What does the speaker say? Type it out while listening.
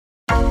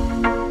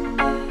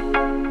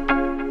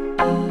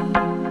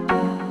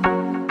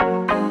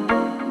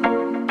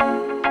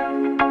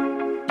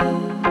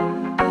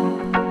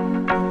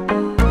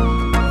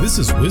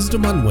is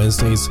Wisdom on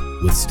Wednesdays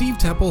with Steve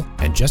Temple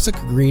and Jessica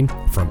Green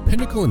from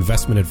Pinnacle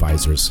Investment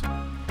Advisors.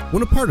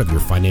 When a part of your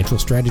financial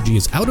strategy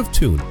is out of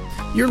tune,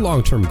 your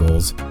long-term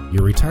goals,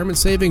 your retirement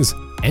savings,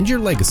 and your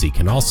legacy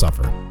can all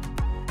suffer.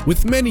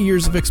 With many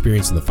years of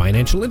experience in the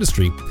financial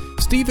industry,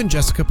 Steve and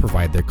Jessica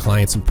provide their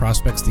clients and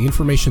prospects the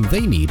information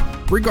they need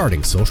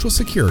regarding Social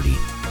Security,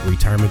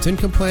 retirement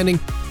income planning,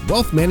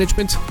 wealth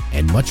management,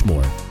 and much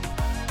more.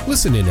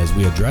 Listen in as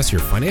we address your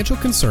financial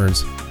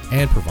concerns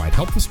and provide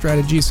helpful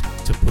strategies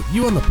to put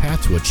you on the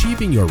path to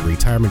achieving your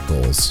retirement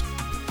goals.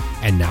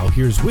 And now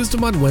here's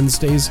Wisdom on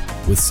Wednesdays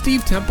with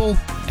Steve Temple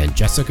and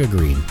Jessica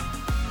Green.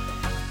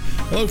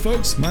 Hello,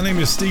 folks. My name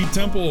is Steve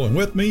Temple, and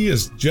with me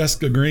is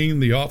Jessica Green,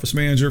 the office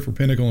manager for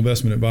Pinnacle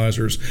Investment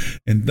Advisors.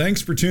 And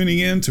thanks for tuning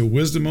in to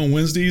Wisdom on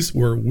Wednesdays,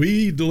 where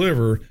we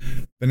deliver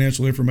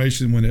financial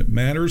information when it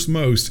matters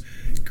most,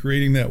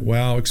 creating that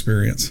wow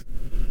experience.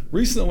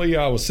 Recently,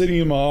 I was sitting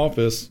in my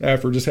office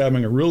after just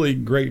having a really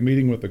great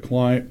meeting with a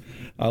client.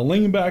 I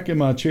leaned back in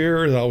my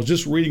chair as I was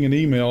just reading an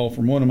email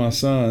from one of my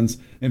sons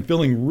and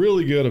feeling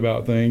really good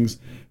about things.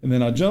 And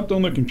then I jumped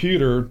on the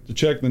computer to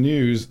check the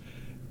news.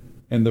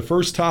 And the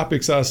first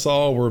topics I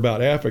saw were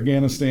about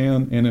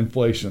Afghanistan and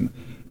inflation.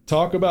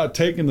 Talk about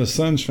taking the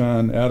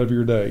sunshine out of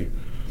your day.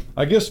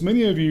 I guess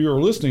many of you are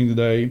listening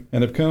today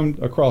and have come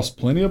across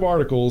plenty of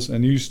articles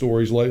and news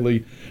stories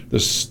lately, the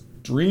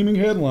streaming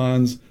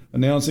headlines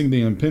announcing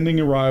the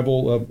impending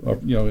arrival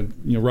of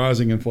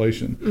rising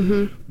inflation.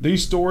 Mm-hmm.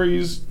 These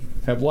stories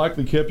have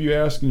likely kept you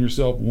asking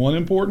yourself one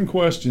important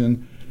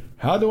question: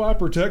 how do I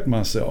protect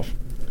myself?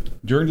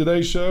 During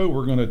today's show,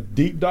 we're going to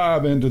deep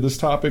dive into this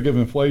topic of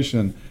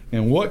inflation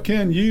and what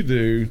can you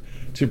do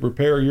to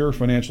prepare your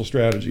financial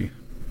strategy.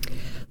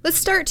 Let's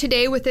start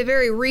today with a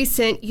very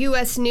recent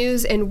U.S.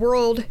 News and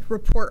World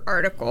Report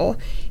article.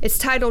 It's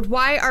titled,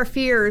 "Why Are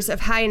Fears of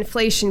High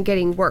Inflation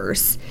Getting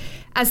Worse?"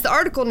 As the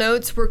article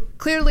notes, we're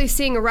clearly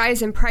seeing a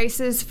rise in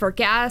prices for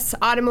gas,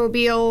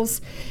 automobiles,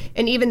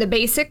 and even the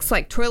basics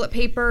like toilet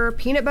paper,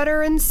 peanut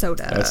butter, and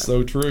soda. That's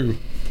so true.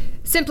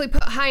 Simply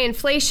put, high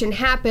inflation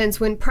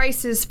happens when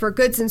prices for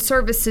goods and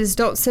services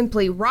don't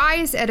simply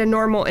rise at a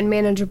normal and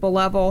manageable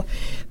level,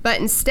 but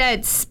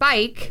instead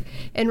spike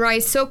and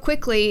rise so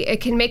quickly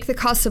it can make the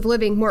cost of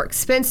living more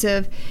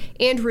expensive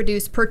and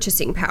reduce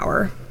purchasing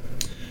power.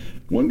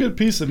 One good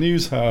piece of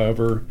news,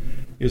 however,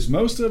 is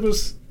most of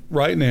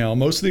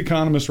the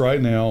economists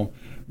right now,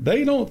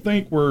 they don't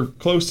think we're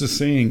close to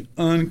seeing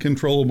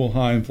uncontrollable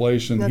high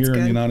inflation in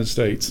the United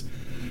States.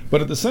 But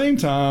at the same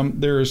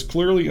time, there is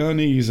clearly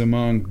unease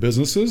among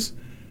businesses,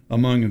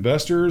 among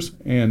investors,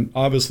 and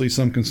obviously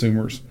some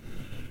consumers.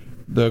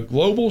 The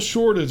global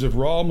shortage of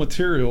raw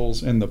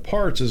materials and the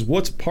parts is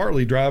what's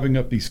partly driving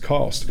up these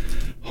costs.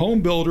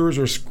 Home builders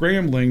are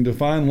scrambling to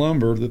find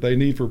lumber that they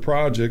need for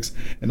projects,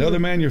 and other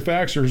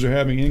manufacturers are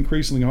having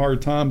increasingly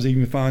hard times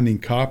even finding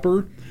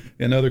copper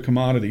and other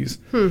commodities.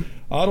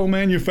 Auto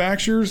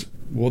manufacturers,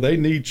 well, they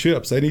need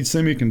chips. They need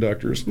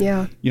semiconductors.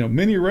 Yeah.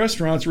 Many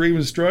restaurants are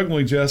even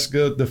struggling,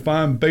 Jessica, to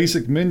find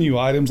basic menu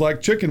items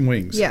like chicken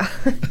wings. Yeah.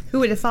 Who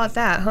would have thought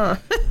that, huh?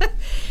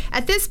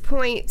 At this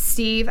point,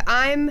 Steve,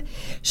 I'm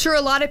sure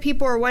a lot of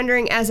people are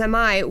wondering, as am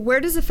I, where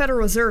does the Federal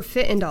Reserve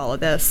fit into all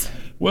of this?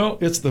 Well,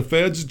 it's the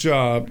Fed's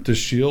job to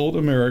shield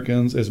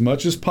Americans as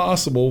much as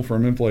possible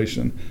from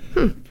inflation.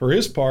 For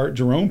his part,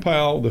 Jerome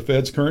Powell, the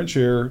Fed's current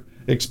chair,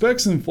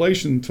 expects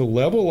inflation to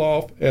level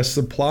off as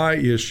supply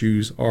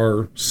issues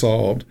are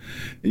solved.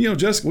 And,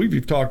 Jessica,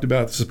 we've talked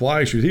about the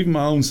supply issues. Even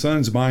my own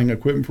son's buying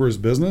equipment for his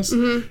business.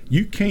 Mm-hmm.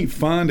 You can't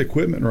find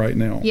equipment right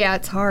now. Yeah,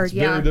 it's hard. It's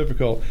very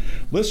difficult.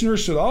 Listeners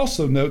should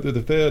also note that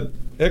the Fed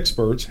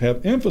experts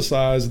have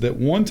emphasized that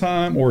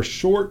one-time or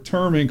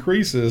short-term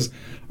increases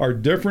are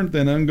different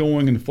than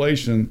ongoing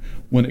inflation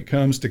when it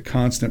comes to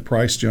constant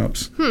price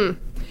jumps.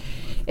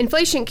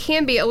 Inflation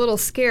can be a little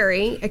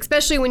scary,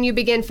 especially when you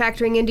begin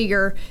factoring into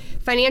your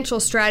financial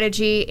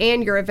strategy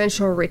and your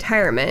eventual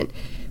retirement.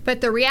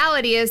 But the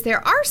reality is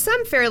there are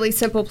some fairly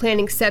simple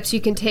planning steps you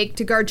can take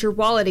to guard your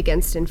wallet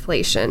against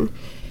inflation.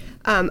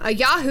 A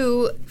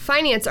Yahoo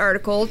Finance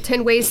article,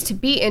 10 Ways to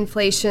Beat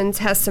Inflation,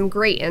 has some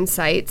great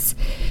insights.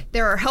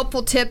 There are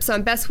helpful tips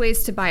on best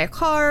ways to buy a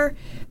car,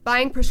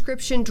 buying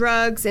prescription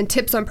drugs, and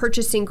tips on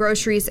purchasing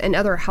groceries and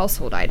other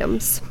household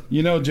items.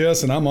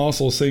 Jess, and I'm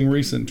also seeing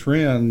recent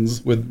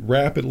trends with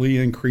rapidly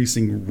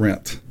increasing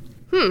rent.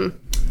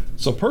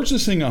 So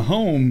purchasing a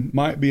home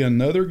might be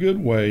another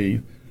good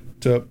way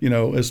to,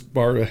 as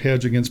far a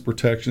hedge against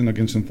protection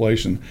against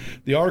inflation.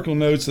 The article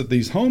notes that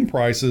these home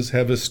prices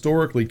have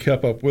historically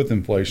kept up with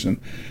inflation.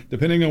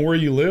 Depending on where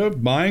you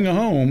live, buying a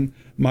home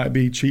might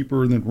be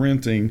cheaper than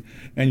renting,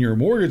 and your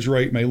mortgage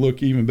rate may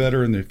look even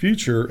better in the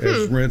future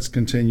as rents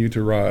continue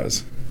to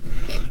rise.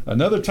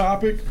 Another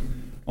topic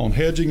on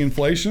hedging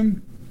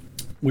inflation.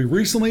 We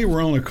recently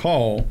were on a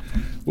call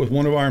with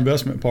one of our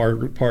investment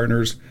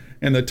partners,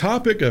 and the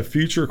topic of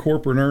future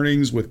corporate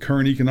earnings with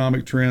current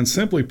economic trends,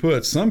 simply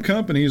put, some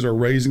companies are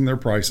raising their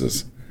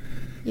prices.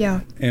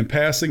 And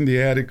passing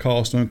the added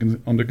cost on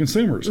the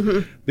consumers.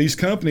 These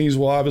companies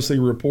will obviously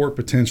report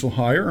potential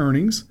higher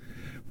earnings,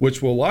 which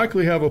will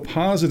likely have a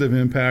positive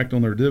impact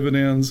on their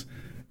dividends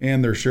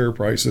and their share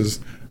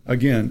prices.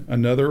 Again,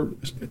 another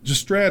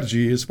just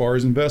strategy as far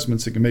as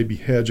investments that can maybe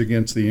hedge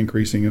against the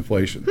increasing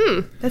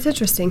inflation. That's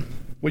interesting.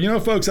 Well,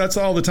 folks, that's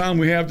all the time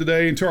we have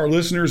today. And to our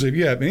listeners, if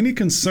you have any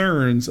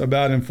concerns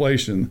about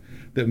inflation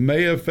that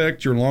may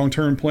affect your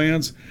long-term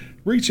plans,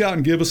 reach out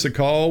and give us a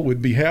call.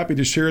 We'd be happy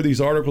to share these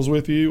articles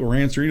with you or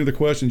answer any of the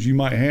questions you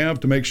might have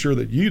to make sure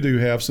that you do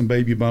have some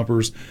baby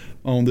bumpers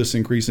on this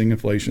increasing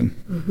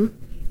inflation.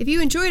 If you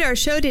enjoyed our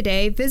show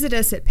today, visit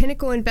us at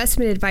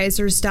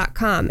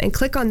pinnacleinvestmentadvisors.com and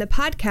click on the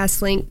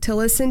podcast link to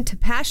listen to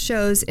past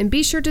shows, and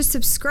be sure to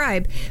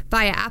subscribe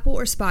via Apple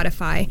or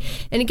Spotify.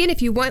 And again,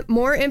 if you want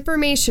more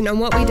information on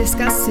what we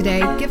discussed today,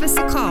 give us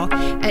a call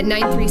at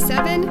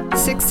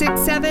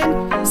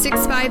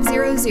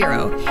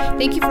 937-667-6500.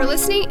 Thank you for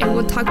listening, and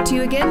we'll talk to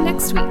you again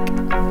next week.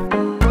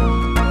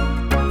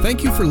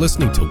 Thank you for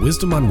listening to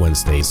Wisdom on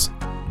Wednesdays.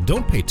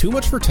 Don't pay too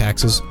much for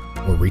taxes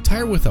or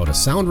retire without a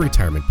sound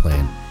retirement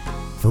plan.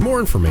 For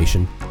more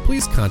information,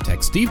 please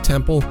contact Steve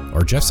Temple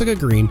or Jessica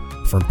Green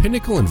from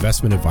Pinnacle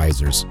Investment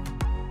Advisors.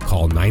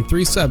 Call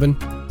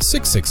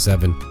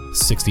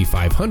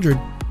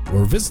 937-667-6500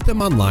 or visit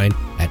them online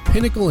at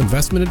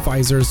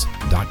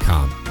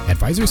pinnacleinvestmentadvisors.com.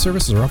 Advisory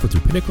services are offered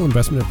through Pinnacle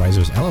Investment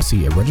Advisors,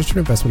 LLC, a registered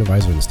investment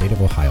advisor in the state of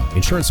Ohio.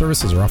 Insurance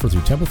services are offered through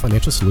Temple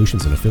Financial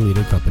Solutions, an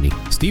affiliated company.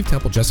 Steve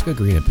Temple, Jessica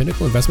Green, and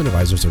Pinnacle Investment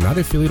Advisors are not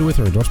affiliated with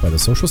or endorsed by the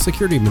Social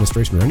Security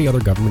Administration or any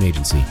other government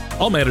agency.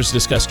 All matters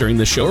discussed during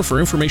this show are for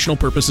informational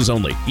purposes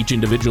only. Each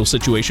individual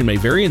situation may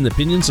vary, and the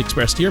opinions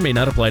expressed here may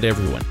not apply to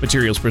everyone.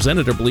 Materials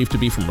presented are believed to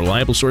be from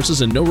reliable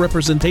sources, and no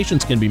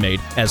representations can be made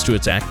as to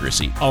its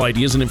accuracy. All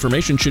ideas and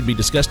information should be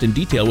discussed in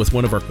detail with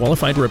one of our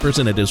qualified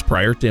representatives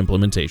prior to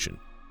implementation.